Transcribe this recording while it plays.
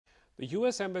The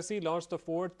U.S. Embassy launched the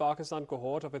fourth Pakistan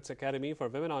cohort of its Academy for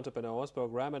Women Entrepreneurs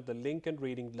program at the Lincoln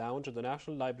Reading Lounge at the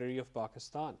National Library of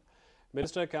Pakistan.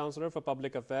 Minister Counselor for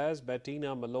Public Affairs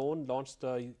Bettina Malone launched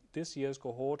this year's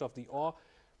cohort of the AWE,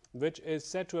 which is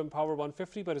set to empower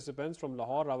 150 participants from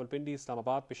Lahore, Rawalpindi,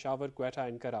 Islamabad, Peshawar, Quetta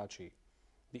and Karachi.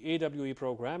 The AWE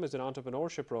program is an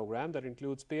entrepreneurship program that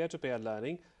includes peer-to-peer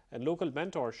learning and local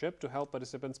mentorship to help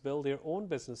participants build their own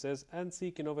businesses and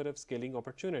seek innovative skilling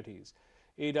opportunities.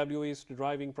 AWE is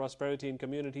driving prosperity in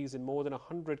communities in more than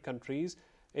 100 countries.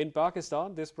 In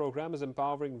Pakistan, this program is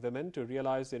empowering women to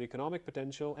realize their economic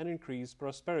potential and increase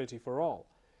prosperity for all.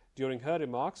 During her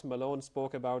remarks, Malone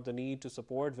spoke about the need to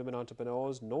support women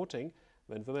entrepreneurs, noting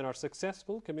when women are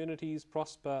successful, communities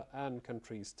prosper and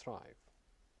countries thrive.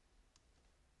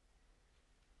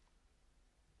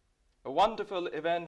 A wonderful event